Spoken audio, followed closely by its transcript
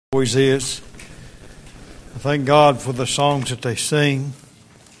Always is. I thank God for the songs that they sing.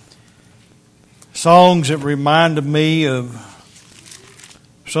 Songs that reminded me of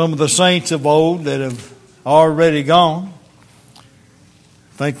some of the saints of old that have already gone.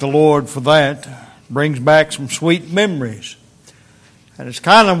 Thank the Lord for that. Brings back some sweet memories. And it's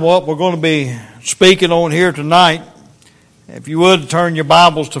kind of what we're going to be speaking on here tonight. If you would, turn your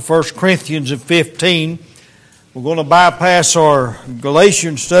Bibles to 1 Corinthians 15. We're going to bypass our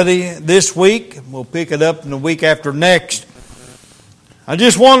Galatians study this week. We'll pick it up in the week after next. I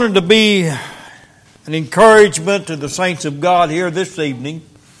just wanted to be an encouragement to the saints of God here this evening.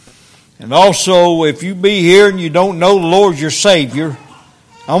 And also, if you be here and you don't know the Lord your Savior,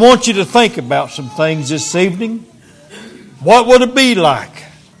 I want you to think about some things this evening. What would it be like?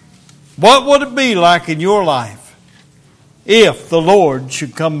 What would it be like in your life if the Lord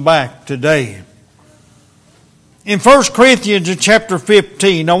should come back today? In 1 Corinthians chapter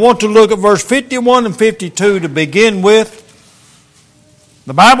 15, I want to look at verse 51 and 52 to begin with.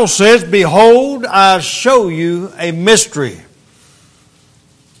 The Bible says, "Behold, I show you a mystery.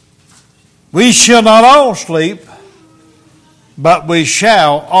 We shall not all sleep, but we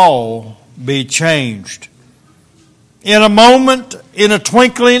shall all be changed. In a moment, in a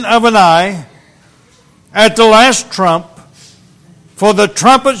twinkling of an eye, at the last trump, for the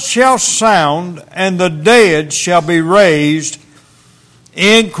trumpet shall sound, and the dead shall be raised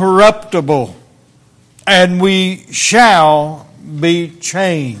incorruptible, and we shall be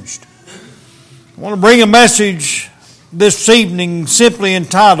changed." I want to bring a message this evening simply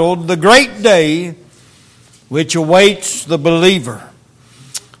entitled, "The Great Day Which Awaits the Believer."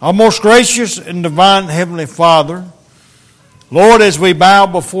 Our most gracious and divine Heavenly Father, Lord, as we bow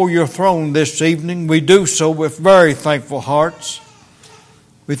before your throne this evening, we do so with very thankful hearts.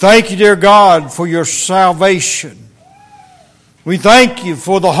 We thank you, dear God, for your salvation. We thank you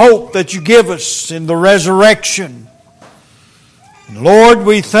for the hope that you give us in the resurrection. And Lord,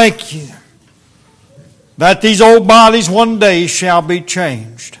 we thank you that these old bodies one day shall be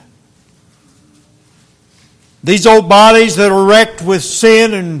changed. These old bodies that are wrecked with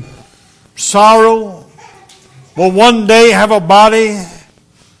sin and sorrow will one day have a body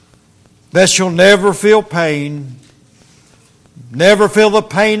that shall never feel pain, never feel the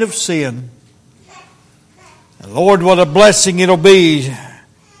pain of sin. And Lord, what a blessing it'll be.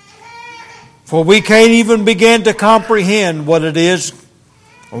 For we can't even begin to comprehend what it is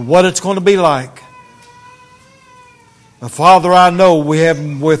or what it's going to be like. But Father, I know we have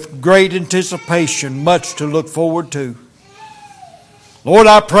with great anticipation much to look forward to. Lord,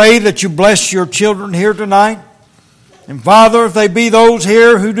 I pray that you bless your children here tonight. And Father, if they be those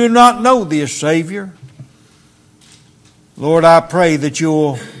here who do not know thee as Savior, Lord, I pray that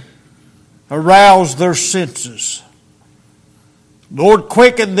you'll arouse their senses. Lord,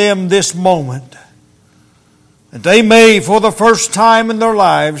 quicken them this moment, that they may, for the first time in their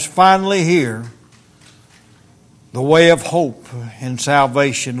lives, finally hear the way of hope and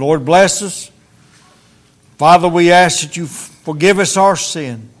salvation. Lord, bless us. Father, we ask that you forgive us our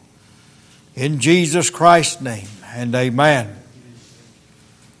sin. In Jesus Christ's name, and amen.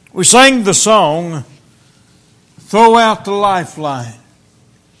 We sang the song, "Throw Out the Lifeline."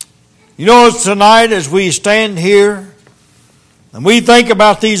 You know, it's tonight as we stand here and we think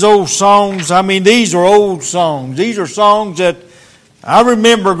about these old songs. I mean, these are old songs. These are songs that I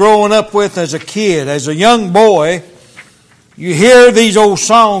remember growing up with as a kid, as a young boy. You hear these old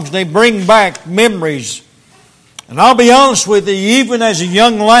songs and they bring back memories. And I'll be honest with you, even as a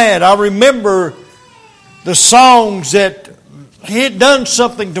young lad, I remember the songs that had done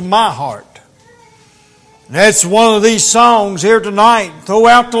something to my heart. And that's one of these songs here tonight, "Throw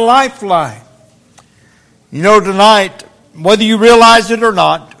Out the Lifeline." You know, tonight, whether you realize it or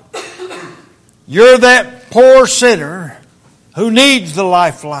not, you're that poor sinner who needs the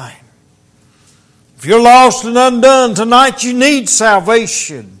lifeline. If you're lost and undone tonight, you need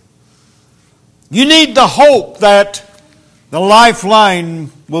salvation. You need the hope that the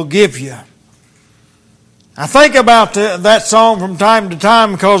lifeline will give you. I think about that song from time to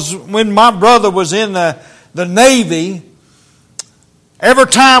time because when my brother was in the Navy, every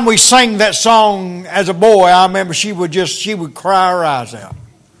time we sang that song as a boy, I remember she would cry her eyes out.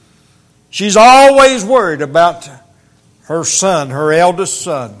 She's always worried about her son, her eldest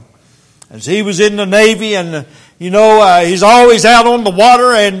son, as he was in the Navy, and he's always out on the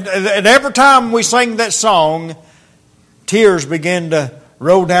water, and every time we sang that song, tears began to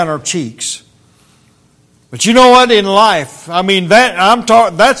roll down her cheeks. But you know what? In life, I mean,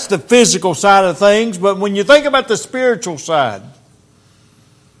 that's the physical side of things. But when you think about the spiritual side,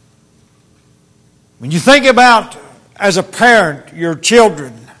 when you think about, as a parent, your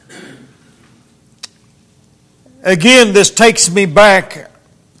children, Again, this takes me back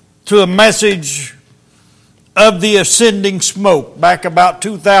to a message of the ascending smoke back about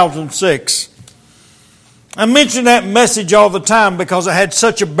 2006. I mention that message all the time because it had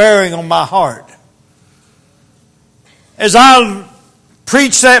such a bearing on my heart. As I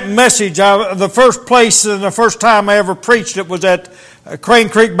preached that message, the first place and the first time I ever preached it was at Crane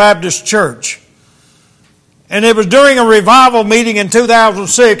Creek Baptist Church. And it was during a revival meeting in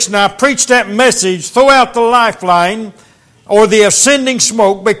 2006, and I preached that message, Throw Out the Lifeline, or the ascending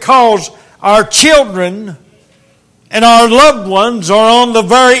smoke, because our children and our loved ones are on the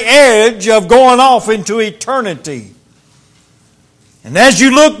very edge of going off into eternity. And as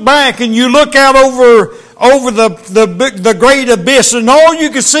you look back and you look out over the great abyss, and all you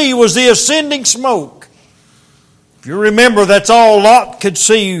could see was the ascending smoke. If you remember, that's all Lot could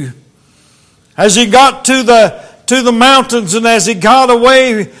see. As he got to the mountains, and as he got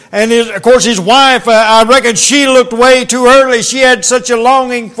away, and of course his wife, I reckon she looked way too early. She had such a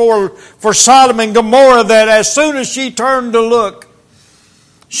longing for Sodom and Gomorrah that as soon as she turned to look,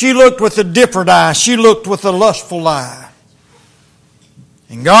 she looked with a different eye. She looked with a lustful eye.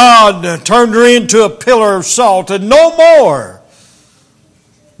 And God turned her into a pillar of salt, and no more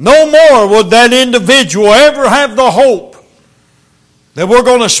would that individual ever have the hope that we're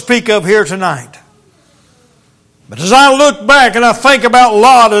going to speak of here tonight. But as I look back and I think about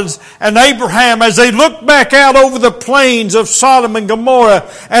Lot and Abraham as they looked back out over the plains of Sodom and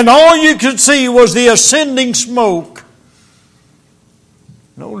Gomorrah, and all you could see was the ascending smoke.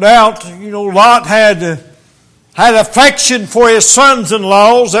 No doubt, Lot had affection for his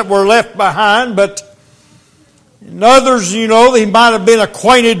sons-in-laws that were left behind, but in others, he might have been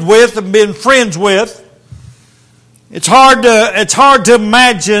acquainted with and been friends with. It's hard to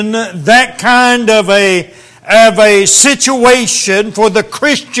imagine that kind of a situation for the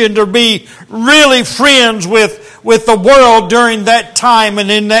Christian to be really friends with the world during that time and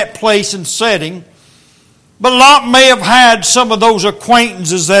in that place and setting. But Lot may have had some of those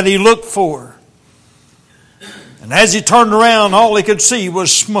acquaintances that he looked for. And as he turned around, all he could see was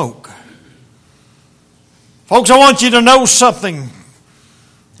smoke. Folks, I want you to know something.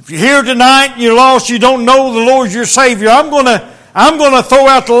 If you're here tonight and you're lost, you don't know the Lord your Savior, I'm going to throw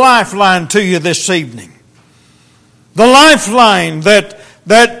out the lifeline to you this evening. The lifeline that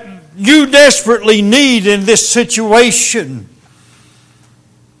you desperately need in this situation.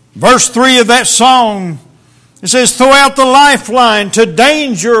 Verse 3 of that song, it says, Throw out the lifeline to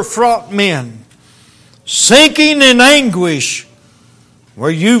danger-fraught men, sinking in anguish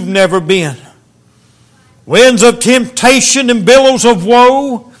where you've never been. Winds of temptation and billows of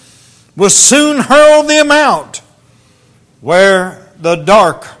woe will soon hurl them out where the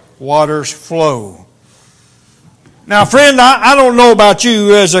dark waters flow. Now, friend, I don't know about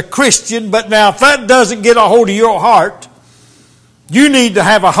you as a Christian, but now if that doesn't get a hold of your heart, you need to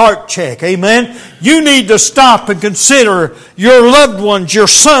have a heart check, amen? You need to stop and consider your loved ones, your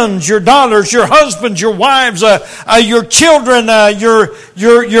sons, your daughters, your husbands, your wives, your children,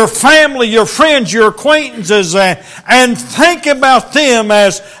 your family, your friends, your acquaintances, and think about them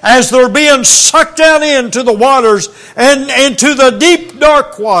as they're being sucked out into the waters and into the deep,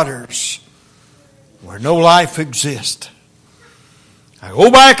 dark waters where no life exists. I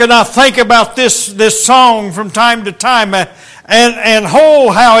go back and I think about this song from time to time, and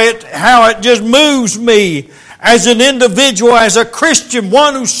how it just moves me as an individual, as a Christian,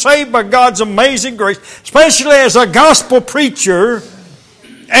 one who's saved by God's amazing grace, especially as a gospel preacher.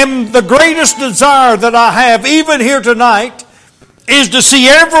 And the greatest desire that I have, even here tonight, is to see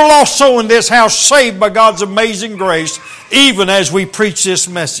every lost soul in this house saved by God's amazing grace, even as we preach this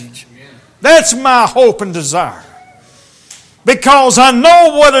message. That's my hope and desire. Because I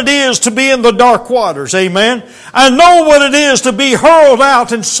know what it is to be in the dark waters, amen. I know what it is to be hurled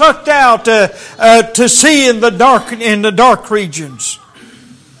out and sucked out to sea in the dark regions.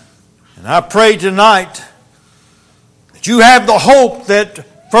 And I pray tonight that you have the hope that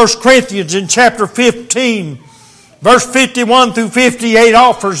 1 Corinthians in chapter 15, verse 51 through 58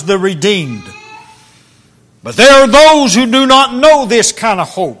 offers the redeemed. But there are those who do not know this kind of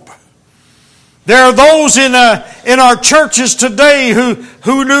hope. There are those in our churches today who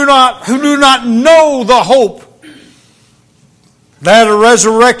do not know the hope that a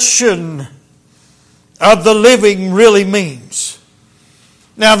resurrection of the living really means.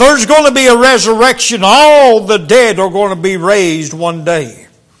 Now, there's going to be a resurrection. All the dead are going to be raised one day.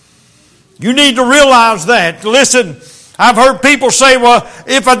 You need to realize that. Listen, I've heard people say, well,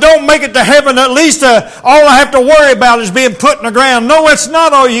 if I don't make it to heaven, at least all I have to worry about is being put in the ground. No, it's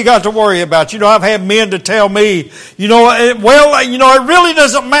not all you got to worry about. I've had men to tell me, it really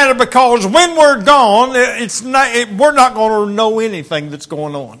doesn't matter, because when we're gone, we're not going to know anything that's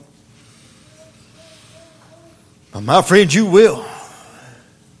going on. But my friends, you will.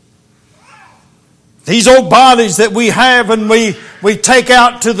 These old bodies that we have and we take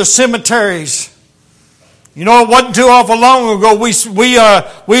out to the cemeteries. It wasn't too awful long ago we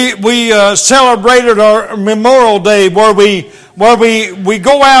celebrated our Memorial Day, where we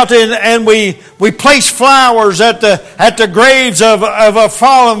go out and we place flowers at the graves of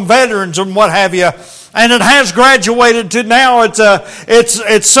fallen veterans and what have you. And it has graduated to now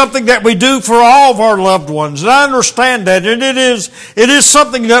it's something that we do for all of our loved ones. And I understand that. And it is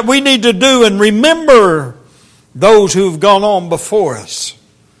something that we need to do and remember those who have gone on before us.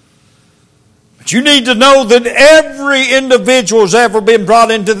 But you need to know that every individual has ever been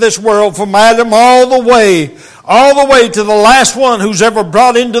brought into this world, from Adam all the way to the last one who's ever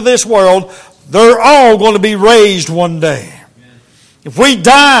brought into this world, they're all going to be raised one day. If we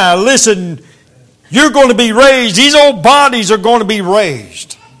die, listen, you're going to be raised. These old bodies are going to be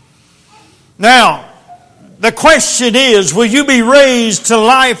raised. Now, the question is, will you be raised to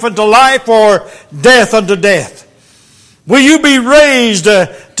life unto life, or death unto death? Will you be raised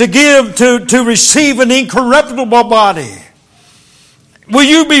to receive an incorruptible body? Will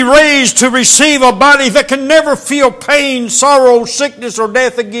you be raised to receive a body that can never feel pain, sorrow, sickness, or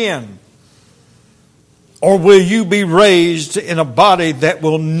death again? Or will you be raised in a body that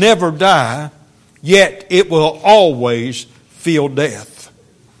will never die, yet it will always feel death?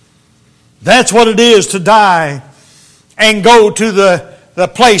 That's what it is to die and go to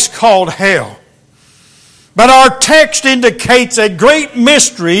the place called hell. But our text indicates a great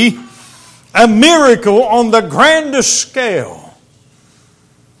mystery, a miracle on the grandest scale,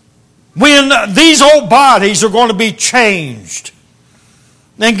 when these old bodies are going to be changed.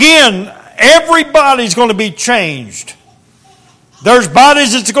 Again, everybody's going to be changed. There's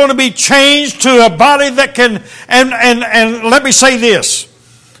bodies that's going to be changed to a body that can, and let me say this.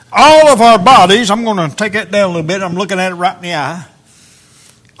 All of our bodies, I'm going to take that down a little bit. I'm looking at it right in the eye.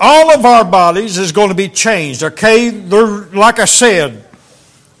 All of our bodies is going to be changed, okay? Like I said,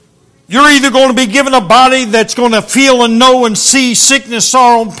 you're either going to be given a body that's going to feel and know and see sickness,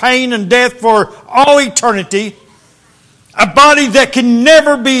 sorrow, pain, and death for all eternity. A body that can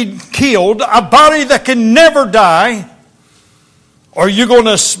never be killed. A body that can never die. Or you're going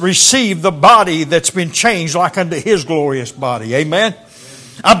to receive the body that's been changed like unto His glorious body. Amen?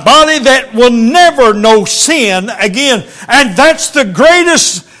 A body that will never know sin again. And that's the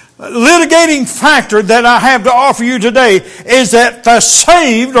greatest litigating factor that I have to offer you today, is that the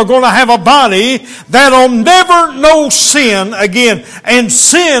saved are going to have a body that'll never know sin again. And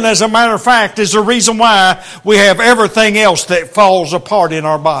sin, as a matter of fact, is the reason why we have everything else that falls apart in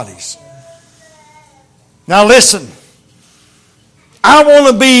our bodies. Now listen, I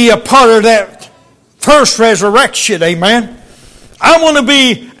want to be a part of that first resurrection, amen? I want to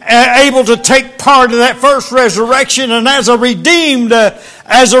be able to take part of that first resurrection, and as a redeemed,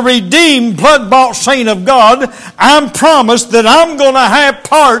 blood-bought saint of God, I'm promised that I'm going to have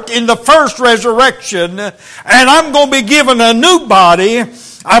part in the first resurrection, and I'm going to be given a new body,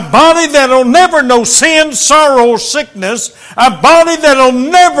 a body that'll never know sin, sorrow, sickness, a body that'll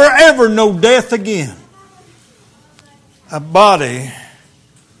never ever know death again. A body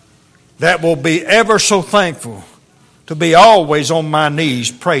that will be ever so thankful to be always on my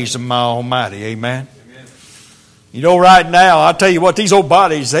knees praising my Almighty. Amen. Amen. Right now, I'll tell you what, these old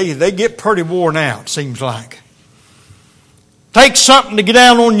bodies, they get pretty worn out, seems like. Takes something to get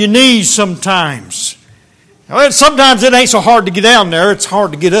down on your knees sometimes. Well, sometimes it ain't so hard to get down there, it's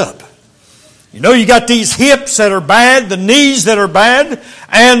hard to get up. You got these hips that are bad, the knees that are bad,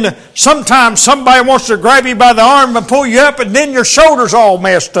 and sometimes somebody wants to grab you by the arm and pull you up, and then your shoulders all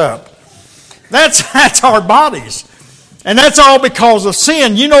messed up. That's our bodies. And that's all because of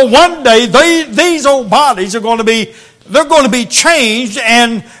sin. One day these old bodies are going to be changed,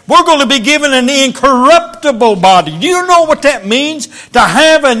 and we're going to be given an incorruptible body. Do you know what that means? To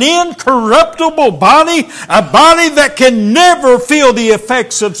have an incorruptible body, a body that can never feel the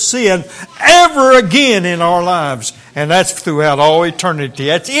effects of sin ever again in our lives. And that's throughout all eternity.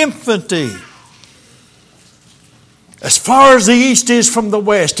 That's infinity. As far as the east is from the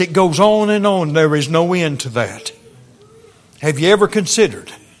west, it goes on and on. There is no end to that. Have you ever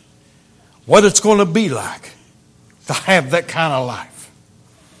considered what it's going to be like to have that kind of life?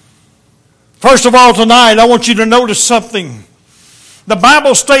 First of all, tonight, I want you to notice something. The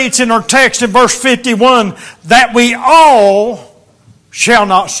Bible states in our text in verse 51 that we all shall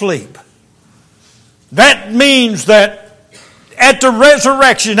not sleep. That means that at the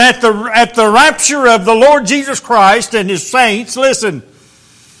resurrection, at the rapture of the Lord Jesus Christ and His saints, listen,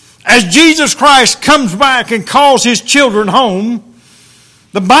 as Jesus Christ comes back and calls His children home,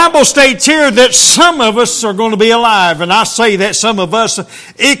 the Bible states here that some of us are going to be alive. And I say that some of us,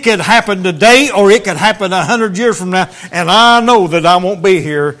 it could happen today or it could happen 100 years from now. And I know that I won't be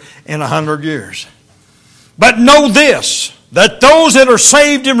here in 100 years. But know this, that those that are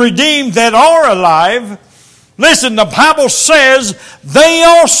saved and redeemed that are alive, listen, the Bible says they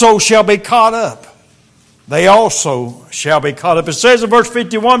also shall be caught up. They also shall be caught up. It says in verse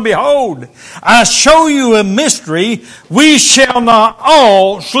 51, behold, I show you a mystery. We shall not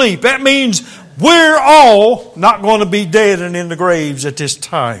all sleep. That means we're all not going to be dead and in the graves at this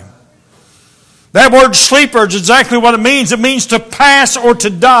time. That word sleeper is exactly what it means. It means to pass or to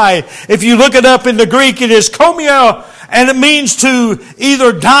die. If you look it up in the Greek, it is komia, and it means to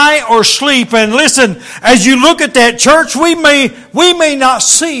either die or sleep. And listen, as you look at that, church, we may not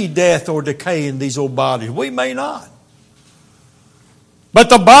see death or decay in these old bodies. We may not. But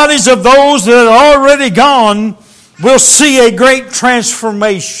the bodies of those that are already gone will see a great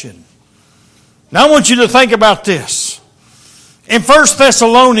transformation. Now I want you to think about this. In 1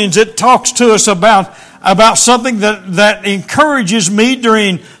 Thessalonians, it talks to us about something that encourages me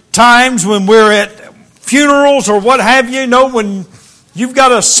during times when we're at funerals or what have you. You know, when you've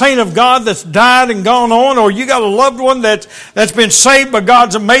got a saint of God that's died and gone on, or you got a loved one that's been saved by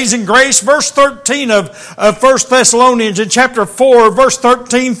God's amazing grace. Verse 13 of 1 Thessalonians in chapter 4, verse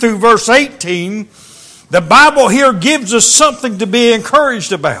 13 through verse 18, the Bible here gives us something to be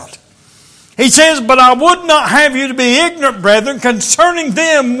encouraged about. He says, but I would not have you to be ignorant, brethren, concerning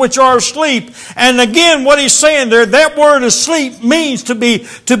them which are asleep. And again, what he's saying there, that word asleep means to be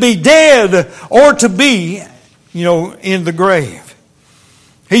dead or to be, in the grave.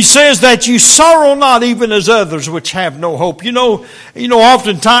 He says that you sorrow not even as others which have no hope.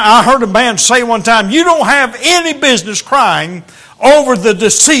 Oftentimes, I heard a man say one time, you don't have any business crying over the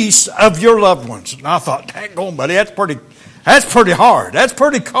decease of your loved ones. And I thought, daggone, buddy, that's pretty hard. That's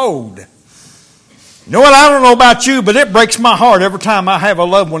pretty cold. You know what, I don't know about you, but it breaks my heart every time I have a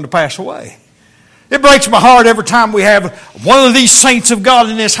loved one to pass away. It breaks my heart every time we have one of these saints of God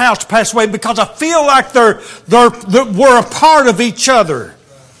in this house to pass away, because I feel like we're a part of each other.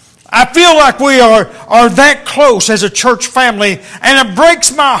 I feel like we are that close as a church family, and it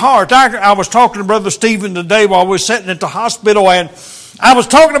breaks my heart. I was talking to Brother Stephen today while we were sitting at the hospital, and I was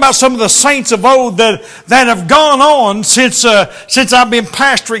talking about some of the saints of old that have gone on since I've been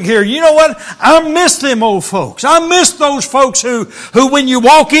pastoring here. You know what? I miss them old folks. I miss those folks who when you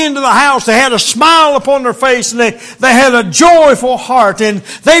walk into the house, they had a smile upon their face and they had a joyful heart, and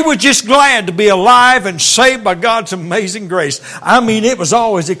they were just glad to be alive and saved by God's amazing grace. I mean, it was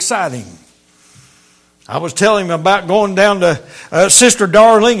always exciting. I was telling him about going down to Sister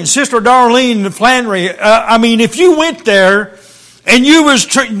Darlene. And Sister Darlene in Flannery, if you went there and you was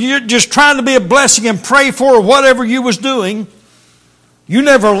just trying to be a blessing and pray for whatever you was doing, you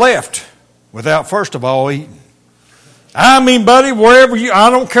never left without first of all eating. Buddy, wherever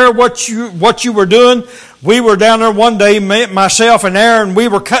I don't care what you were doing. We were down there one day, myself and Aaron, we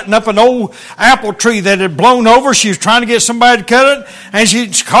were cutting up an old apple tree that had blown over. She was trying to get somebody to cut it, and she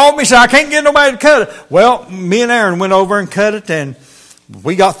called me and said, I can't get nobody to cut it. Well, me and Aaron went over and cut it, and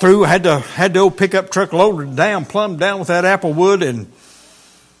we got through, had the old pickup truck loaded down, plumb down with that apple wood, and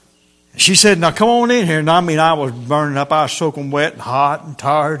she said, now come on in here. And I was burning up. I was soaking wet and hot and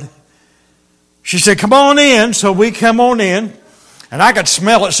tired. She said, come on in. So we come on in, and I could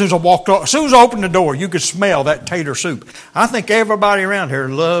smell it as soon as I walked up. As soon as I opened the door, you could smell that tater soup. I think everybody around here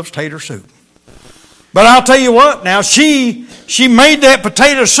loves tater soup. But I'll tell you what, now she made that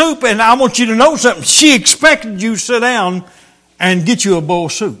potato soup, and I want you to know something. She expected you to sit down and get you a bowl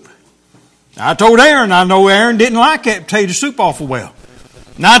of soup. I told Aaron, I know Aaron didn't like that potato soup awful well.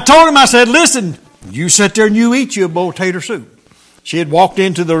 Now I told him, I said, listen, you sit there and you eat you a bowl of tater soup. She had walked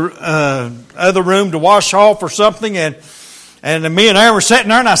into the other room to wash off or something, and me and Aaron were sitting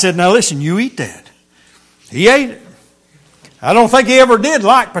there, and I said, now listen, you eat that. He ate it. I don't think he ever did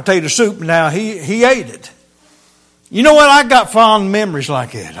like potato soup. Now he ate it. You know what? I got fond memories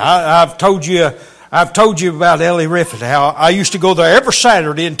like that. I've told you about Ellie Riffett, how I used to go there every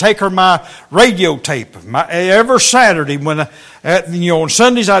Saturday and take her my radio tape. Every Saturday on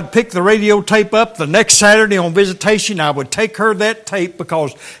Sundays I'd pick the radio tape up. The next Saturday on visitation I would take her that tape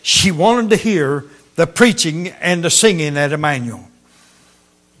because she wanted to hear the preaching and the singing at Emmanuel.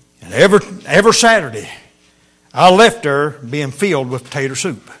 And every Saturday I left her being filled with potato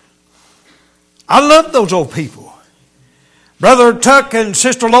soup. I love those old people. Brother Tuck and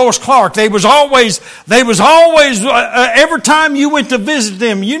Sister Lois Clark, they was always, every time you went to visit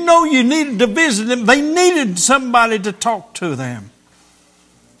them, you know you needed to visit them. They needed somebody to talk to them.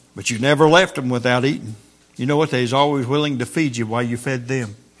 But you never left them without eating. You know what? They was always willing to feed you while you fed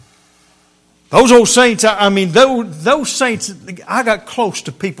them. Those old saints, those saints, I got close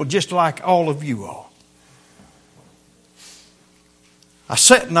to people just like all of you all. I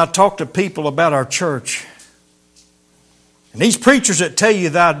sat and I talked to people about our church. And these preachers that tell you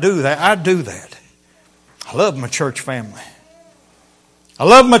that I do that. I love my church family. I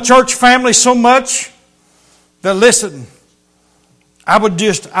love my church family so much that, listen, I would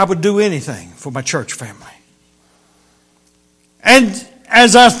do anything for my church family. And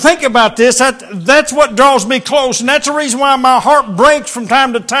as I think about this, that's what draws me close, and that's the reason why my heart breaks from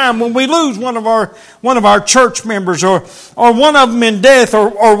time to time when we lose one of our church members or one of them in death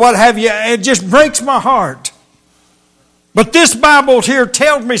or what have you. It just breaks my heart. But this Bible here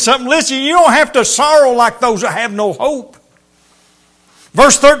tells me something. Listen, you don't have to sorrow like those that have no hope.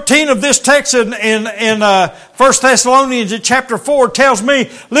 Verse 13 of this text in 1 Thessalonians chapter 4 tells me,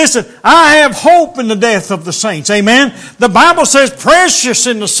 listen, I have hope in the death of the saints. Amen. The Bible says precious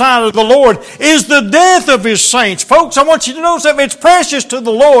in the sight of the Lord is the death of His saints. Folks, I want you to know something. It's precious to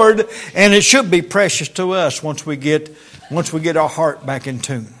the Lord, and it should be precious to us once we get our heart back in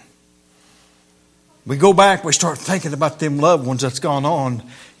tune. We go back, we start thinking about them loved ones that's gone on.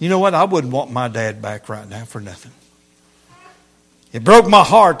 You know what? I wouldn't want my dad back right now for nothing. It broke my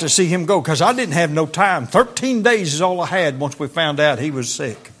heart to see him go because I didn't have no time. 13 days is all I had once we found out he was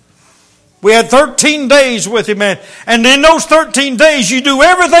sick. We had 13 days with him, and in those 13 days you do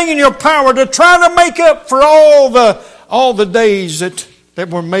everything in your power to try to make up for all the days that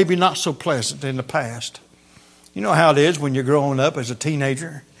were maybe not so pleasant in the past. You know how it is when you're growing up as a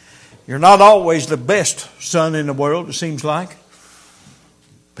teenager. You're not always the best son in the world, it seems like.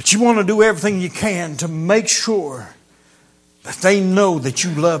 But you want to do everything you can to make sure that they know that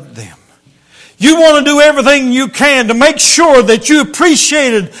you love them. You want to do everything you can to make sure that you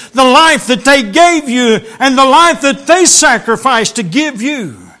appreciated the life that they gave you and the life that they sacrificed to give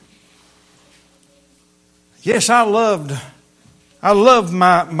you. Yes, I loved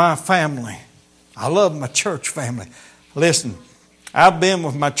my family. I love my church family. Listen, I've been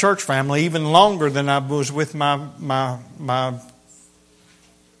with my church family even longer than I was with my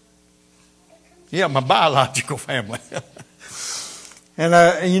biological family.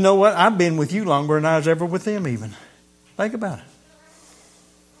 And you know what? I've been with you longer than I was ever with them even. Think about it.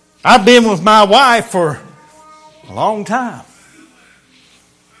 I've been with my wife for a long time.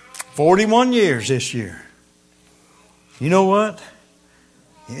 41 years this year. You know what?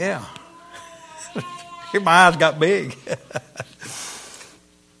 Yeah. My eyes got big.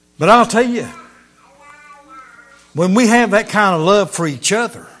 But I'll tell you, when we have that kind of love for each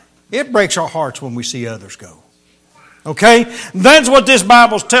other, it breaks our hearts when we see others go. Okay? That's what this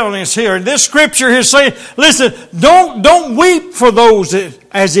Bible's telling us here. And this scripture is saying, listen, don't weep for those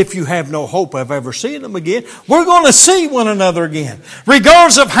as if you have no hope of ever seeing them again. We're going to see one another again.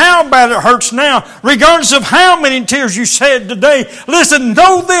 Regardless of how bad it hurts now, regardless of how many tears you shed today, listen,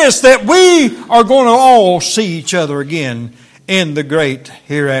 know this, that we are going to all see each other again in the great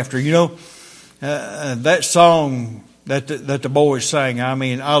hereafter. You know, that song that the boys sang,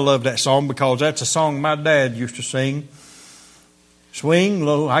 I love that song because that's a song my dad used to sing. Swing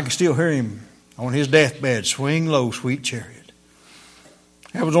low. I can still hear him on his deathbed. Swing low, sweet chariot.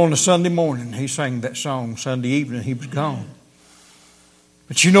 That was on a Sunday morning. He sang that song. Sunday evening, he was gone.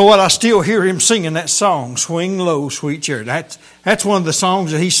 But you know what? I still hear him singing that song, Swing Low, Sweet Chariot. That's one of the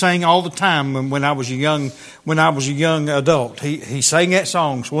songs that he sang all the time when I was a young adult. He sang that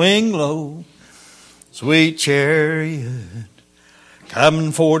song, Swing Low, Sweet Chariot,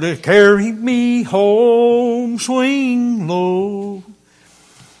 coming for to carry me home, swing low.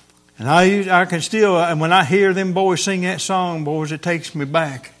 And I can still, and when I hear them boys sing that song, boys, it takes me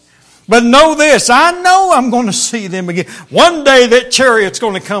back. But know this, I know I'm going to see them again. One day that chariot's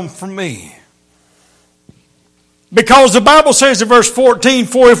going to come for me. Because the Bible says in verse 14,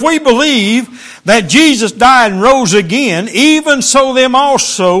 for if we believe that Jesus died and rose again, even so them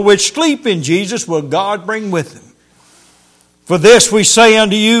also which sleep in Jesus will God bring with him. For this we say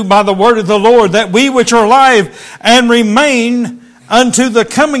unto you by the word of the Lord, that we which are alive and remain unto the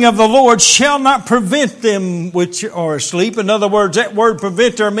coming of the Lord shall not prevent them which are asleep. In other words, that word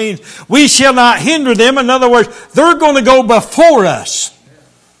prevent there means we shall not hinder them. In other words, they're going to go before us.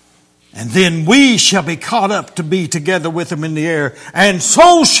 And then we shall be caught up to be together with him in the air. And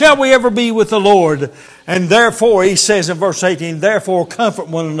so shall we ever be with the Lord. And therefore, he says in verse 18, therefore comfort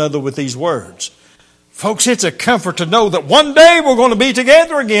one another with these words. Folks, it's a comfort to know that one day we're going to be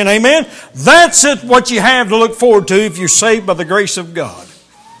together again. Amen. That's it, what you have to look forward to if you're saved by the grace of God.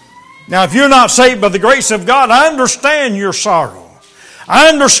 Now, if you're not saved by the grace of God, I understand your sorrow. I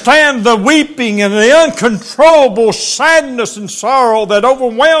understand the weeping and the uncontrollable sadness and sorrow that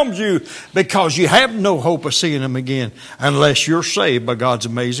overwhelms you because you have no hope of seeing Him again unless you're saved by God's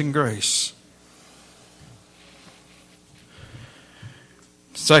amazing grace.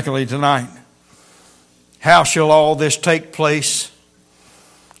 Secondly, tonight, how shall all this take place?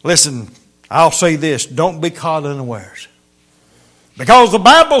 Listen, I'll say this, don't be caught unawares. Because the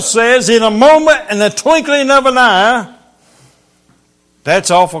Bible says in a moment, in the twinkling of an eye,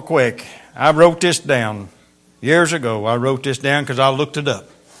 that's awful quick. I wrote this down years ago. I wrote this down because I looked it up.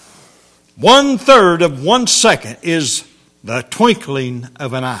 1/3 of 1 second is the twinkling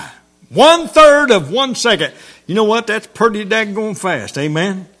of an eye. 1/3 of 1 second. You know what? That's pretty daggone fast.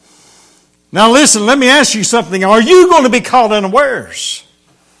 Amen? Now listen, let me ask you something. Are you going to be caught unawares?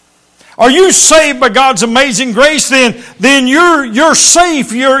 Are you saved by God's amazing grace? Then you're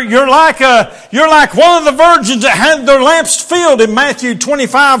safe. You're like one of the virgins that had their lamps filled in Matthew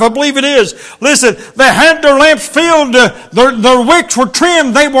 25, I believe it is. Listen, they had their lamps filled. Their wicks were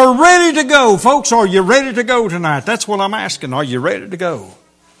trimmed. They were ready to go. Folks, are you ready to go tonight? That's what I'm asking. Are you ready to go?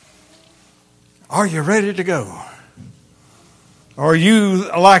 Are you ready to go? Are you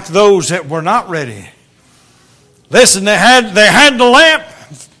like those that were not ready? Listen, they had the lamp.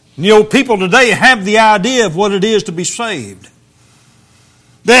 You know, people today have the idea of what it is to be saved.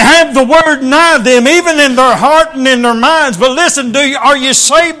 They have the Word nigh them, even in their heart and in their minds. But listen, are you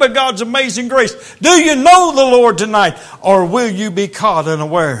saved by God's amazing grace? Do you know the Lord tonight? Or will you be caught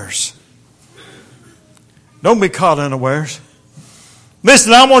unawares? Don't be caught unawares.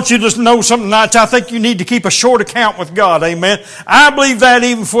 Listen, I want you to know something tonight. I think you need to keep a short account with God. Amen. I believe that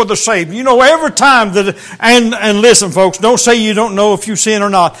even for the saved. You know, every time that, and listen folks, don't say you don't know if you sin or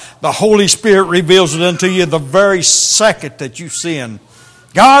not. The Holy Spirit reveals it unto you the very second that you sin.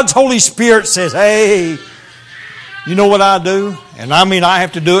 God's Holy Spirit says, hey, you know what I do? And I mean, I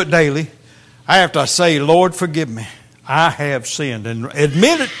have to do it daily. I have to say, Lord, forgive me. I have sinned. And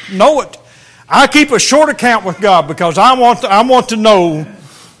admit it, know it. I keep a short account with God because I want to know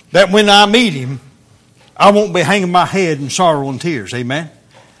that when I meet Him, I won't be hanging my head in sorrow and tears. Amen.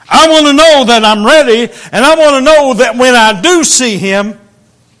 I want to know that I'm ready, and I want to know that when I do see Him,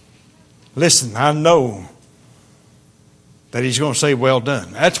 listen, I know that He's going to say, well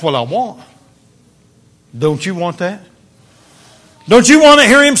done. That's what I want. Don't you want that? Don't you want to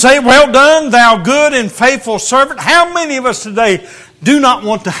hear Him say, well done, thou good and faithful servant? How many of us today do not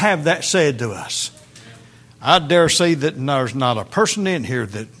want to have that said to us? I dare say that there's not a person in here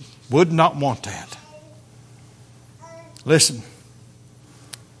that would not want that. Listen,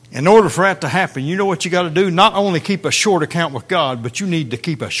 in order for that to happen, you know what you got to do? Not only keep a short account with God, but you need to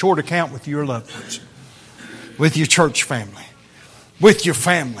keep a short account with your loved ones, with your church family, with your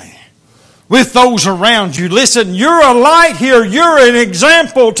family, with those around you. Listen, you're a light here. You're an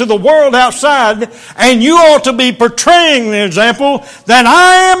example to the world outside, and you ought to be portraying the example that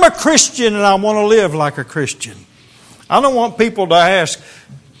I am a Christian and I want to live like a Christian. I don't want people to ask,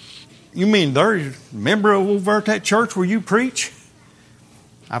 you mean they're a member over at that church where you preach?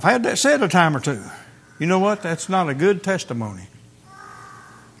 I've had that said a time or two. You know what? That's not a good testimony.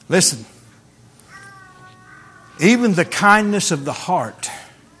 Listen, even the kindness of the heart,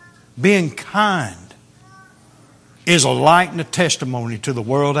 being kind, is a light and a testimony to the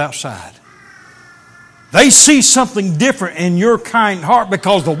world outside. They see something different in your kind heart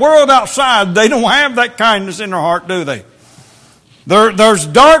because the world outside, they don't have that kindness in their heart, do they? There's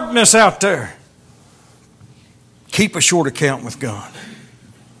darkness out there. Keep a short account with God.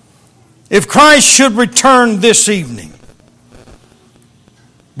 If Christ should return this evening,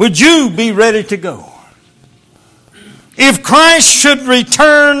 would you be ready to go? If Christ should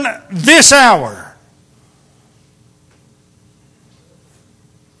return this hour,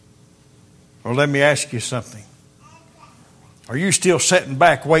 well, let me ask you something. Are you still sitting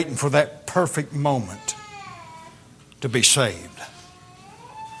back waiting for that perfect moment to be saved?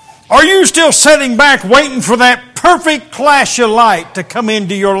 Are you still sitting back waiting for that perfect flash of light to come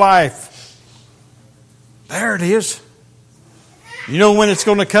into your life? There it is. You know when it's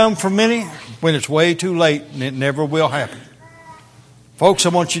going to come for many? When it's way too late, and it never will happen. Folks, I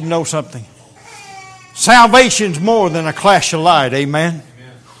want you to know something. Salvation's more than a flash of light, amen?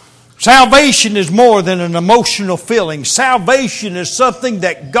 Salvation is more than an emotional feeling. Salvation is something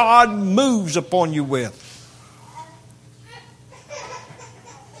that God moves upon you with.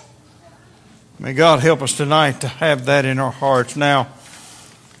 May God help us tonight to have that in our hearts. Now,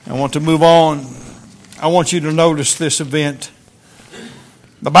 I want to move on. I want you to notice this event.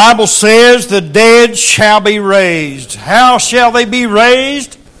 The Bible says the dead shall be raised. How shall they be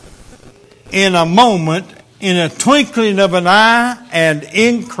raised? In a moment, in a twinkling of an eye, and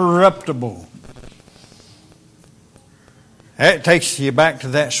incorruptible. That takes you back to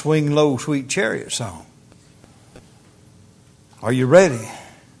that Swing Low, Sweet Chariot song. Are you ready?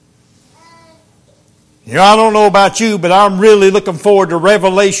 You know, I don't know about you, but I'm really looking forward to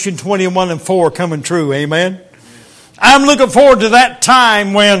Revelation 21:4 coming true. Amen? I'm looking forward to that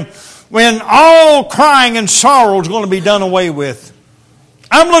time when all crying and sorrow is going to be done away with.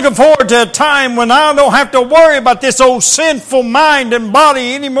 I'm looking forward to a time when I don't have to worry about this old sinful mind and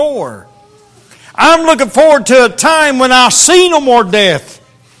body anymore. I'm looking forward to a time when I'll see no more death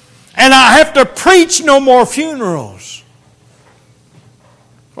and I have to preach no more funerals.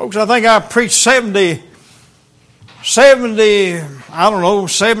 Folks, I think I preached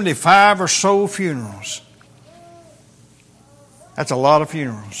 75 or so funerals. That's a lot of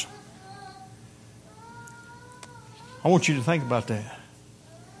funerals. I want you to think about that.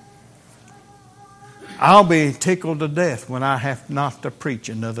 I'll be tickled to death when I have not to preach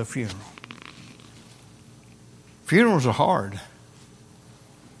another funeral. Funerals are hard.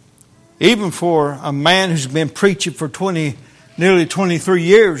 Even for a man who's been preaching for nearly 23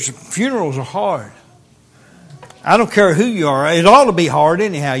 years, funerals are hard. I don't care who you are. It ought to be hard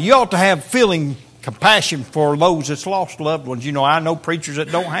anyhow. You ought to have compassion for those that's lost loved ones. You know, I know preachers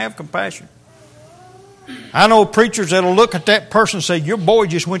that don't have compassion. I know preachers that'll look at that person and say, your boy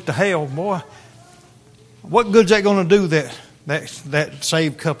just went to hell. Boy, what good's that going to do that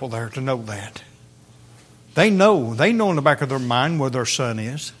saved couple there to know that? They know in the back of their mind where their son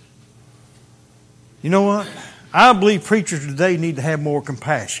is. You know what? I believe preachers today need to have more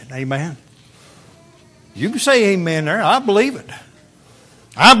compassion. Amen? You can say amen there. I believe it.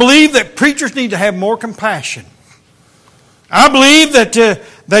 I believe that preachers need to have more compassion. I believe that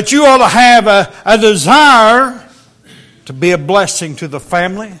you ought to have a desire to be a blessing to the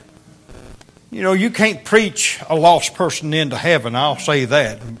family. You know, you can't preach a lost person into heaven. I'll say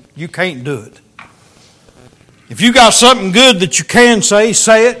that. You can't do it. If you got something good that you can say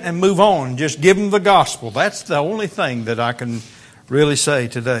it and move on. Just give them the gospel. That's the only thing that I can really say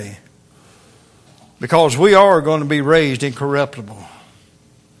today. Because we are going to be raised incorruptible.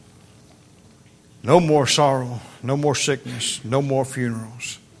 No more sorrow, no more sickness, no more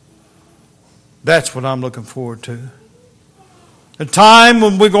funerals. That's what I'm looking forward to. A time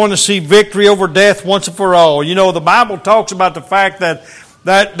when we're going to see victory over death once and for all. You know, the Bible talks about the fact that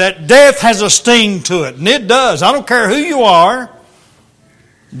death has a sting to it. And it does. I don't care who you are.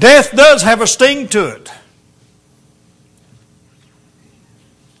 Death does have a sting to it.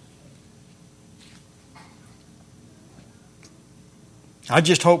 I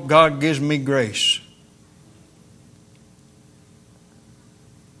just hope God gives me grace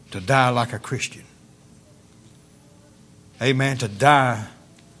to die like a Christian. Amen. To die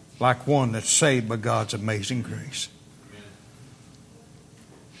like one that's saved by God's amazing grace.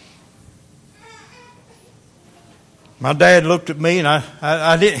 My dad looked at me, and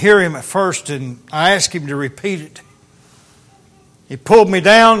I didn't hear him at first, and I asked him to repeat it. He pulled me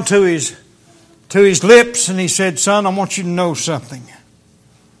down to his lips, and he said, "Son, I want you to know something."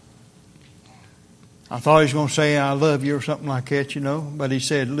 I thought he was going to say, "I love you," or something like that, you know. But he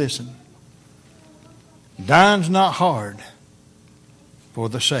said, "Listen, dying's not hard for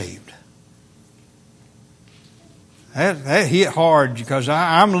the saved." That hit hard because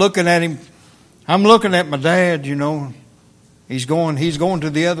I'm looking at him. I'm looking at my dad, you know. He's going to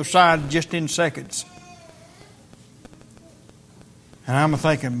the other side just in seconds. And I'm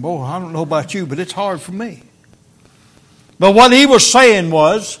thinking, boy, I don't know about you, but it's hard for me. But what he was saying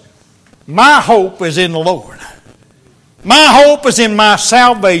was, my hope is in the Lord. My hope is in my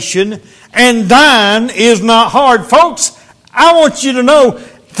salvation, and thine is not hard. Folks, I want you to know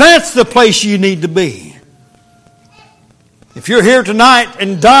that's the place you need to be. If you're here tonight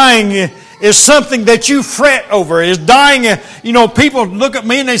and dying is something that you fret over, is dying, you know, people look at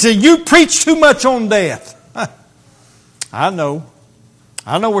me and they say, "You preach too much on death." I know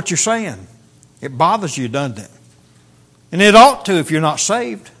what you're saying. It bothers you, doesn't it? And it ought to if you're not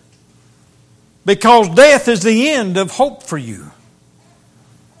saved. Because death is the end of hope for you.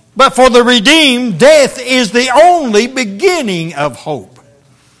 But for the redeemed, death is the only beginning of hope.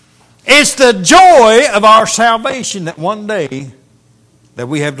 It's the joy of our salvation that one day that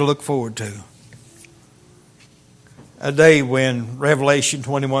we have to look forward to. A day when Revelation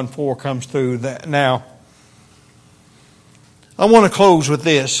 21:4 comes through. That now, I want to close with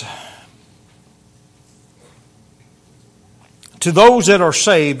this. To those that are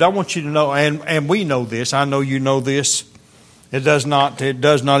saved, I want you to know, and we know this, I know you know this. It does not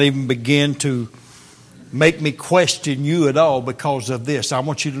even begin to make me question you at all because of this. I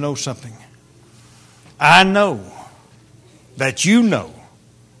want you to know something. I know that you know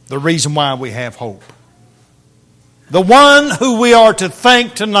the reason why we have hope. The one who we are to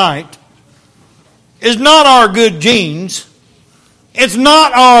thank tonight is not our good genes. It's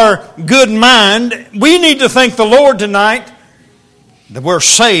not our good mind. We need to thank the Lord tonight that we're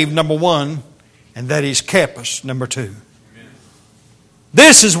saved, number one, and that He's kept us, number two. Amen.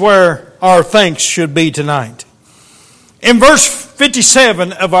 This is where our thanks should be tonight. In verse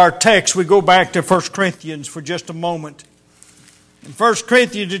 57 of our text, we go back to 1 Corinthians for just a moment. In 1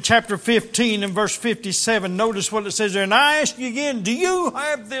 Corinthians chapter 15 and verse 57, notice what it says there. And I ask you again, do you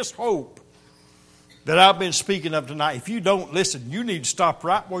have this hope that I've been speaking of tonight? If you don't, listen, you need to stop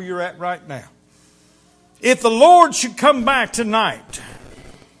right where you're at right now. If the Lord should come back tonight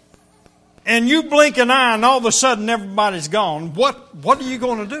and you blink an eye and all of a sudden everybody's gone, what are you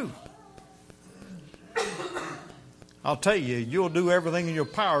going to do? I'll tell you, you'll do everything in your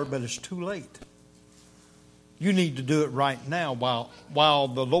power, but it's too late. You need to do it right now while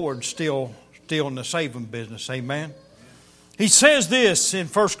the Lord's still in the saving business. Amen. He says this in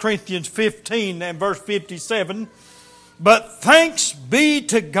 1 Corinthians 15 and verse 57, but thanks be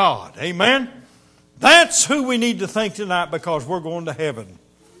to God. Amen. That's who we need to thank tonight because we're going to heaven,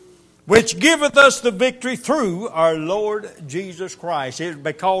 which giveth us the victory through our Lord Jesus Christ. It is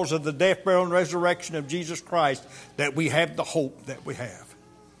because of the death, burial, and resurrection of Jesus Christ that we have the hope that we have.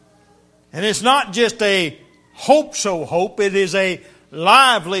 And it's not just a hope-so hope. It is a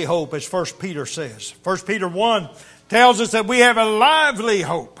lively hope, as 1 Peter says. 1 Peter 1 tells us that we have a lively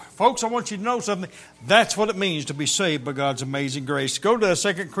hope. Folks, I want you to know something. That's what it means to be saved by God's amazing grace. Go to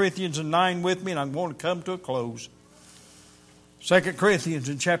 2 Corinthians 9 with me, and I'm going to come to a close. 2 Corinthians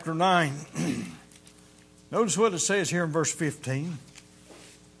in chapter 9. Notice what it says here in verse 15.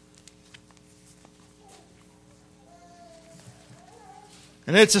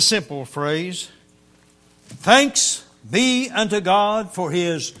 And it's a simple phrase. Thanks be unto God for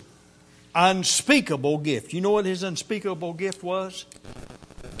His unspeakable gift. You know what His unspeakable gift was?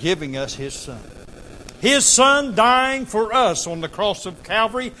 Giving us His Son. His Son dying for us on the cross of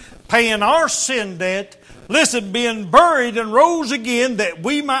Calvary, paying our sin debt. Listen, being buried and rose again that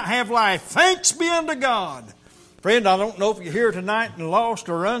we might have life. Thanks be unto God. Friend, I don't know if you're here tonight and lost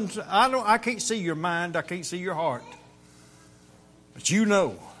or I can't see your mind. I can't see your heart. But you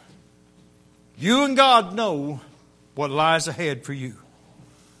know. You and God know what lies ahead for you.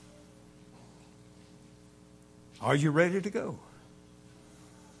 Are you ready to go?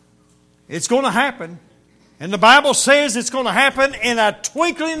 It's going to happen. And the Bible says it's going to happen in a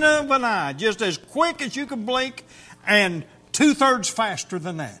twinkling of an eye. Just as quick as you can blink and 2/3 faster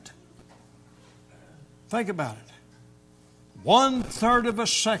than that. Think about it. 1/3 of a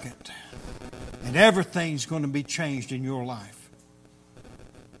second. And everything's going to be changed in your life.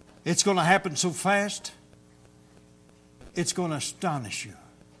 It's going to happen so fast, it's going to astonish you.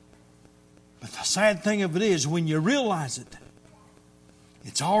 But the sad thing of it is, when you realize it,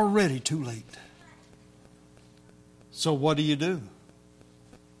 it's already too late. So what do you do?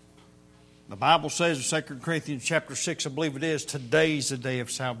 The Bible says in 2 Corinthians chapter 6, I believe it is, today's the day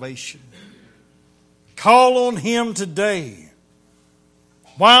of salvation. Call on Him today.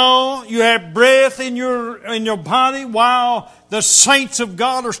 While you have breath in your body, while the saints of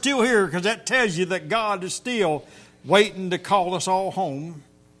God are still here, because that tells you that God is still waiting to call us all home.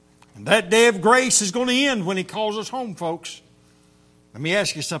 And that day of grace is going to end when He calls us home, folks. Let me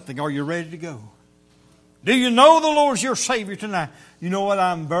ask you something. Are you ready to go? Do you know the Lord's your Savior tonight? You know what?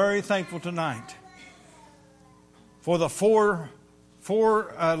 I'm very thankful tonight for the four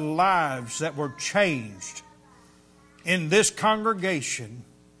lives that were changed in this congregation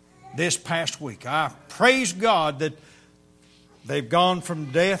this past week. I praise God that they've gone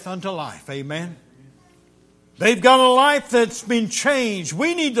from death unto life. Amen. They've got a life that's been changed.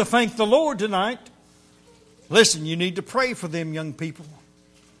 We need to thank the Lord tonight. Listen, you need to pray for them young people.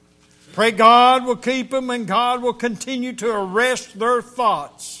 Pray God will keep them and God will continue to arrest their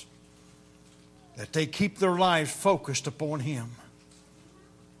thoughts, that they keep their lives focused upon Him.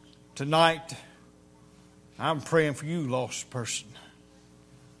 Tonight, I'm praying for you, lost person.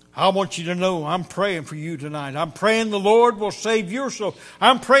 I want you to know I'm praying for you tonight. I'm praying the Lord will save your soul.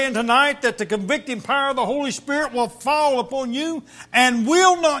 I'm praying tonight that the convicting power of the Holy Spirit will fall upon you and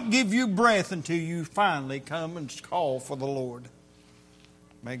will not give you breath until you finally come and call for the Lord.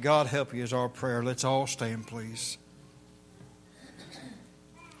 May God help you is our prayer. Let's all stand, please.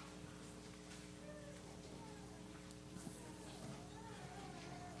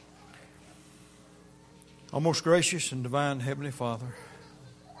 Our most gracious and divine Heavenly Father,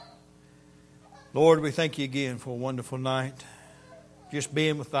 Lord, we thank you again for a wonderful night, just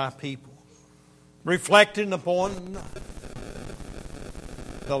being with thy people, reflecting upon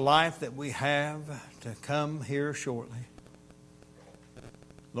the life that we have to come here shortly.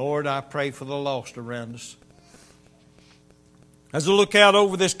 Lord, I pray for the lost around us. As I look out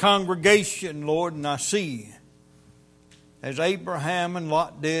over this congregation, Lord, and I see, as Abraham and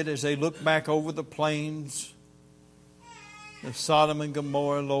Lot did as they looked back over the plains of Sodom and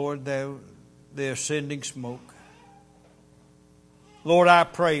Gomorrah, Lord, the ascending smoke. Lord, I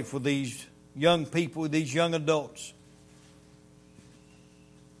pray for these young people, these young adults.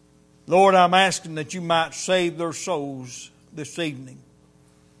 Lord, I'm asking that you might save their souls this evening.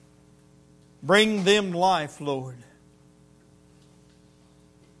 Bring them life, Lord.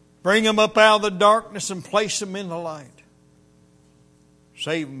 Bring them up out of the darkness and place them in the light.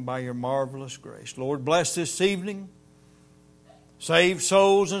 Save them by your marvelous grace. Lord, bless this evening. Save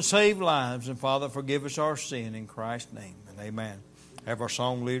souls and save lives. And Father, forgive us our sin in Christ's name. And amen. Have our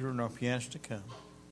song leader and our pianist to come.